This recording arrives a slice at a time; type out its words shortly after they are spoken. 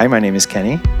Hi, my name is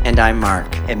Kenny, And I'm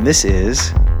Mark. and this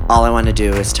is All I want to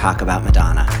do is talk about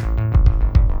Madonna.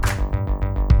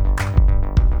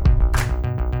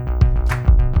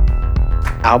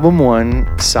 Album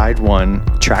 1, Side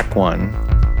 1, Track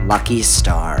 1. Lucky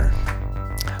Star.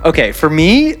 Okay, for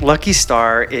me, Lucky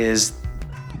Star is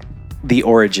the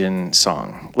origin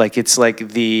song. Like it's like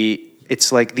the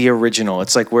original.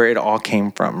 It's like where it all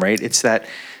came from, right? It's that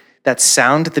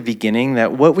sound at the beginning.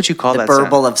 That what would you call The that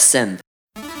burble sound? of synth.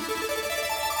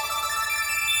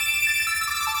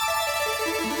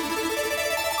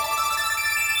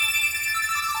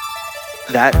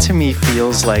 That to me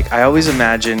feels like, I always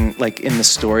imagine, like in the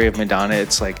story of Madonna,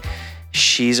 it's like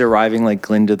she's arriving like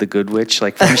Glinda the Good Witch.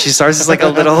 Like she starts as like a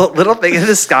little thing in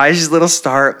the sky, she's a little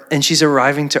star, and she's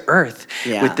arriving to Earth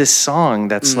with this song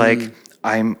that's like,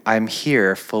 I'm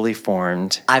here, fully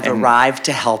formed. I've arrived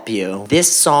to help you.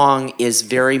 This song is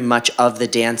very much of the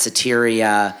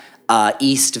Danceteria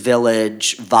East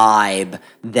Village vibe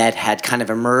that had kind of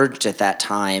emerged at that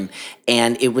time.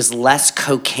 And it was less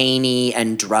cocaine-y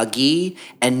and druggy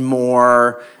and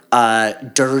more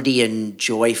dirty and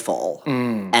joyful.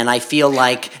 And I feel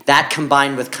like that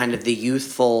combined with kind of the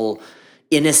youthful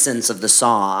innocence of the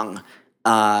song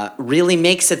really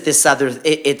makes it this other...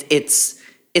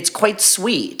 It's quite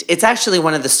sweet. It's actually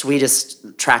one of the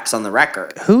sweetest tracks on the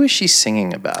record. Who is she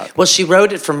singing about? Well, she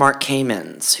wrote it for Mark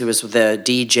Kamens, who was the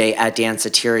DJ at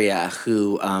Danceteria,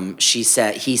 who she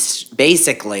said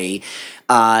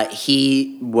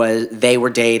they were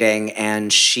dating,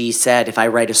 and she said, if I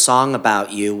write a song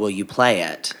about you, will you play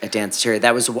it at Danceteria?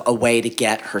 That was a way to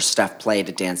get her stuff played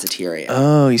at Danceteria.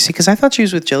 Oh, you see, because I thought she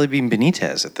was with Jellybean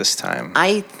Benitez at this time.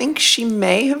 I think she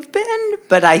may have been,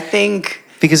 but I think...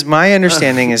 Because my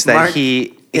understanding is that Mark-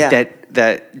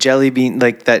 that Jellybean,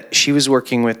 like that she was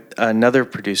working with another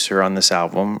producer on this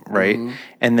album, right?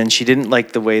 And then she didn't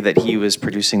like the way that he was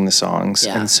producing the songs,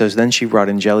 Yeah. and so then she brought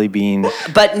in Jellybean.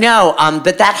 But no,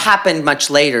 but that happened much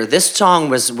later. This song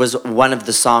was one of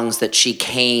the songs that she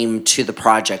came to the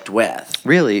project with.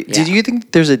 Really? Did you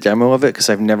think there's a demo of it? Because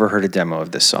I've never heard a demo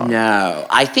of this song. No,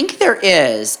 I think there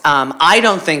is. I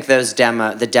don't think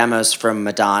the demos from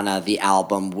Madonna, the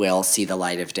album, will see the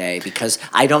light of day because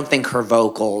I don't think her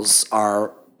vocals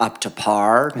are up to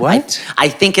par. What? I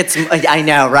think it's, I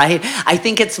know, right? I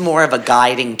think it's more of a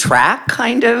guiding track,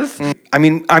 kind of. I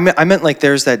mean, I meant like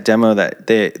there's that demo, that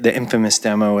the infamous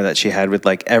demo that she had with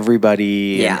like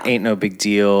Everybody and Ain't No Big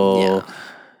Deal. Yeah.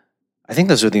 I think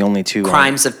those are the only two.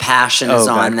 Crimes of Passion is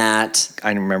on that.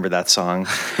 I remember that song.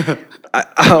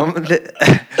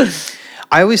 I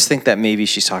always think that maybe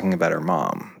she's talking about her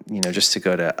mom, just to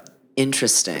go to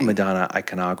Interesting. Madonna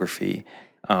iconography.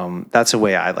 That's a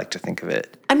way I like to think of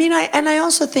it. I mean, I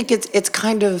also think it's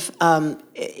kind of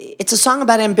it's a song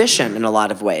about ambition in a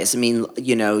lot of ways. I mean,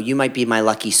 you might be my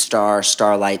lucky star,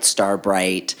 starlight, star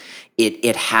bright.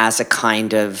 It has a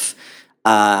kind of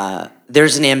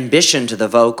there's an ambition to the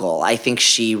vocal. I think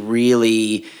she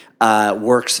really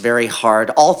works very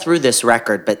hard all through this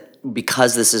record, but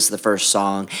because this is the first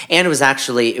song, and it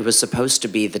was supposed to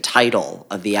be the title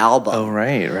of the album. Oh,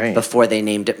 right. Before they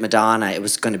named it Madonna, it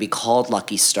was going to be called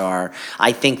Lucky Star.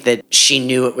 I think that she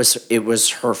knew it was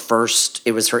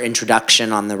her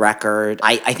introduction on the record.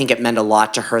 I think it meant a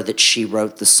lot to her that she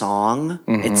wrote the song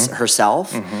it's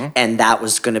herself, and that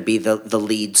was going to be the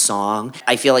lead song.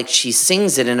 I feel like she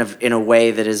sings it in a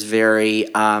way that is very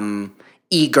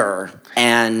eager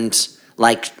and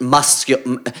like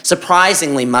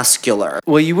surprisingly muscular.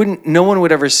 Well, no one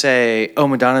would ever say, oh,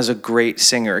 Madonna's a great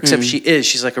singer, except she is.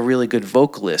 She's like a really good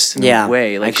vocalist in a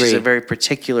way. Like she's a very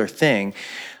particular thing.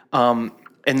 And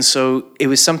so it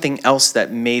was something else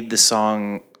that made the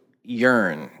song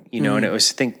yearn, and it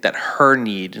was, I think, that her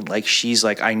need, like she's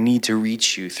like, I need to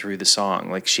reach you through the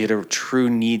song. Like she had a true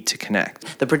need to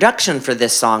connect. The production for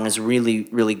this song is really,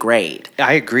 really great.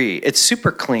 I agree. It's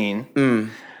super clean.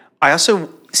 I also,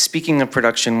 speaking of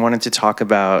production, wanted to talk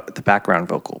about the background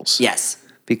vocals. Yes.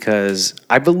 Because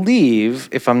I believe,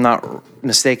 if I'm not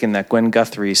mistaken, that Gwen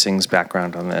Guthrie sings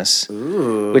background on this.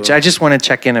 Ooh. Which I just want to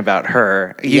check in about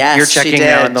her. Yes, you're checking she did.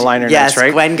 now in the liner notes, right?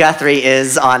 Yes, Gwen Guthrie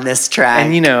is on this track.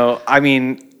 And I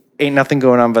mean, Ain't Nothing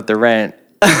Going On But the Rent.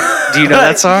 Do you know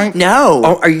that song?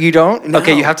 No. Oh, you don't? No.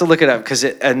 Okay, you have to look it up because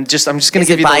I'm just going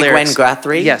to give you the lyrics. Is it by Gwen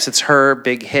Guthrie? Yes, it's her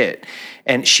big hit.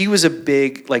 And she was a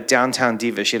big, like, downtown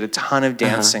diva. She had a ton of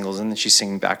dance singles, and then she's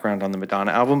singing background on the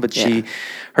Madonna album. But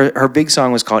her big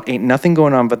song was called Ain't Nothing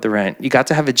Going On But the Rent. You got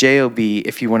to have a J-O-B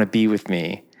if you want to be with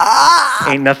me.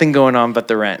 Ain't Nothing Going On But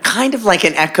the Rent. Kind of like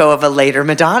an echo of a later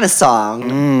Madonna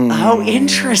song. Oh,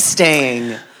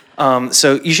 interesting.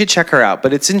 So you should check her out.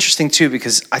 But it's interesting too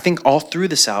because I think all through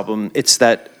this album, it's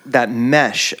that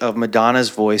mesh of Madonna's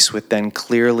voice with then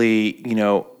clearly,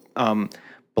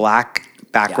 Black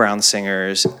background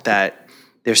singers that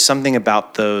there's something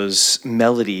about those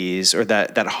melodies or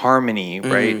that harmony,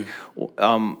 right?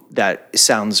 That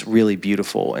sounds really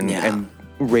beautiful and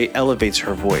elevates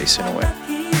her voice in a way.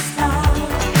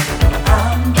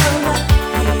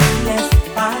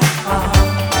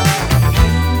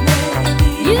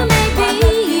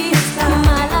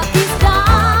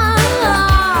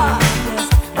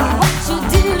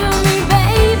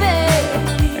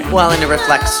 Well, and it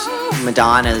reflects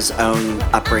Madonna's own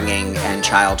upbringing and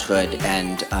childhood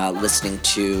and listening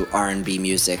to R&B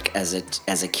music as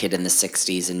a kid in the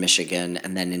 60s in Michigan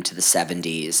and then into the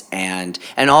 70s. And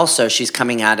also she's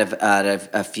coming out of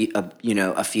a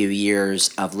few years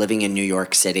of living in New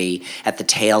York City at the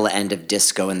tail end of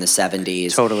disco in the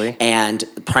 70s. Totally. And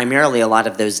primarily a lot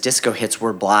of those disco hits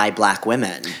were by Black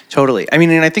women. Totally. I mean,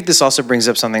 and I think this also brings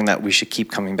up something that we should keep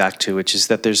coming back to, which is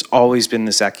that there's always been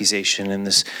this accusation and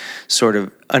this sort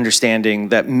of understanding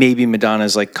that maybe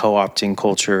Madonna's like co-opting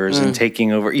cultures and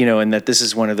taking over, and that this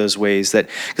is one of those ways that,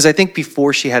 because I think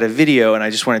before she had a video, and I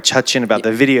just want to touch in about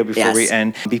the video before we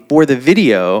end, before the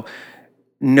video,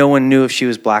 no one knew if she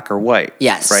was black or white.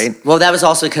 Yes. Right? Well, that was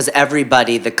also because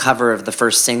the cover of the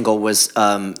first single was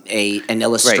an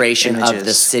illustration of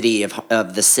the city of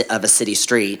a city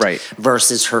street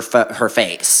versus her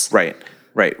face.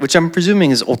 Right, which I'm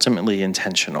presuming is ultimately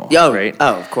intentional, right?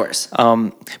 Oh, of course.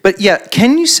 But yeah,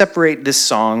 can you separate this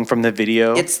song from the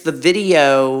video? It's the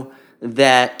video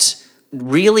that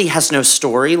really has no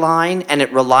storyline, and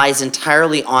it relies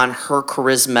entirely on her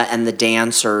charisma and the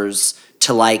dancers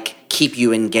to keep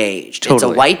you engaged. Totally. It's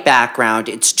a white background.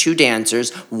 It's two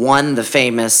dancers. One, the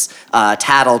famous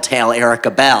tattletale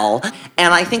Erica Bell.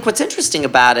 And I think what's interesting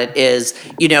about it is,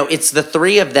 it's the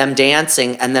three of them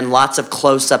dancing and then lots of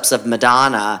close-ups of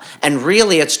Madonna. And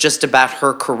really, it's just about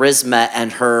her charisma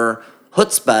and her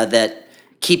chutzpah that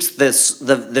keeps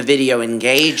the video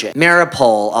engaging.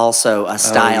 Maripol also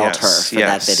styled her for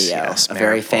that video. Yes, a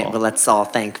very famous. Well, let's all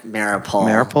thank Maripol.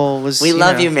 Maripol was. We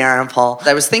love you, Maripol.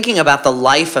 I was thinking about the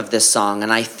life of this song,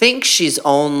 and I think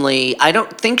I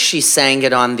don't think she sang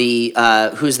it on the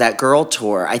Who's That Girl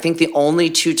tour. I think the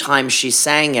only two times she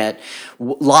sang it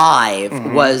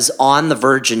live was on the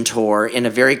Virgin tour in a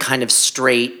very kind of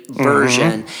straight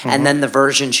version, and then the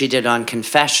version she did on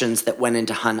Confessions that went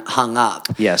into Hung Up.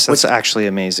 Yes, that's actually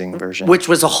an amazing version. Which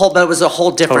was a whole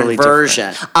different totally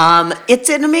version. Different. It's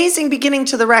an amazing beginning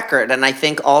to the record, and I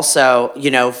think also,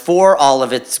 for all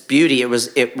of its beauty,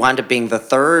 it wound up being the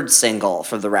third single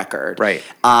for the record. Right.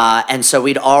 And so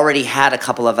we'd already had a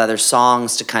couple of other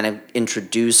songs to kind of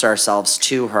introduce ourselves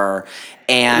to her.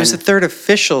 And it was the third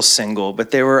official single,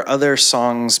 but there were other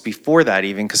songs before that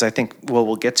even, because I think,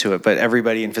 we'll get to it, but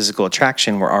Everybody in Physical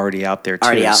Attraction were already out there too.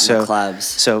 Already out in the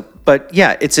clubs. But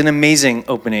yeah, it's an amazing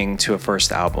opening to a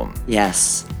first album.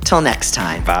 Yes. Till next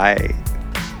time. Bye.